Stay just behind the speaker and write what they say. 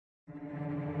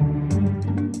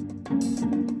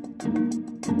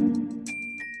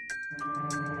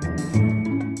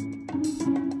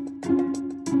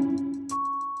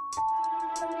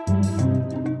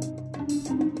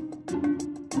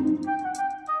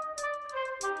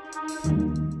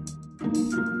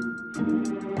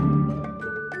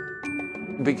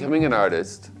Becoming an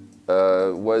artist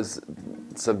was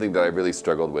something that I really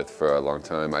struggled with for a long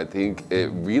time. I think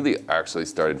it really actually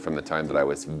started from the time that I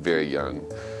was very young,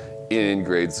 in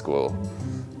grade school,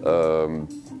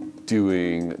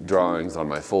 doing drawings on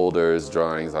my folders,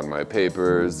 drawings on my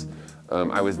papers.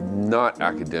 I was not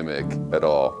academic at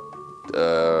all.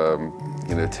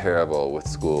 Terrible with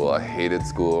school. I hated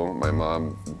school. My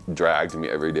mom dragged me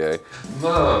every day.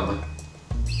 Mom!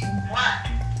 What?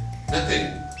 Nothing.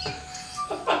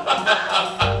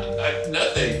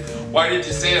 Nothing. Why did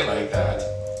you say it like that?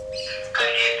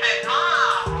 Because you said,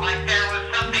 Mom, like there was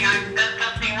something, I've done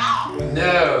something wrong.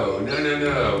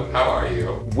 No. How are you?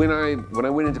 When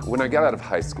I got out of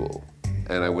high school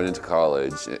and I went into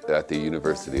college at the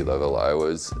university level, I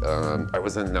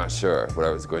wasn't not sure what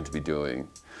I was going to be doing.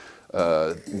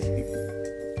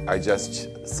 I just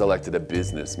selected a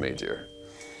business major.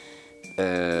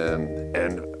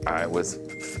 And I was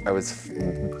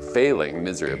failing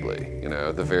miserably,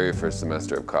 the very first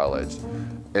semester of college,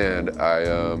 and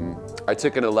I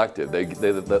took an elective. They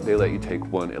let you take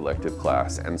one elective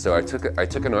class, and so I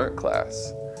took an art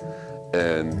class,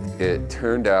 and it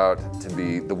turned out to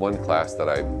be the one class that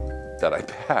I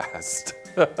passed.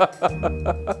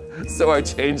 So I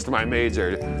changed my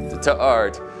major to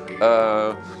art.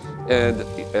 And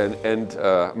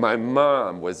my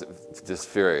mom was just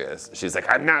furious. She's like,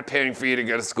 "I'm not paying for you to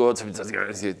go to school.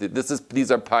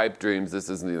 These are pipe dreams. This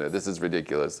is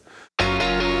ridiculous."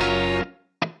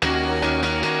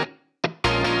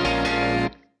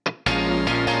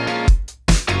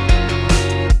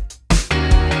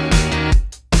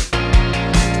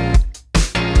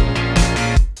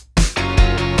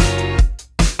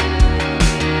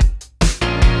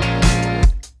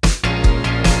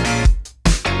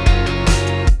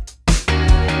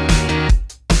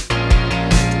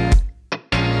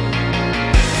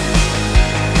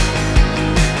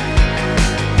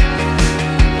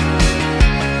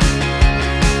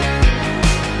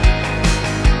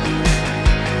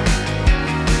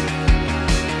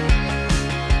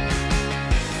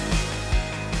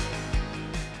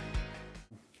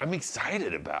 I'm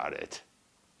excited about it,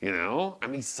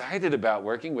 I'm excited about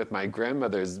working with my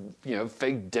grandmother's,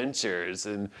 fake dentures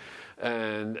and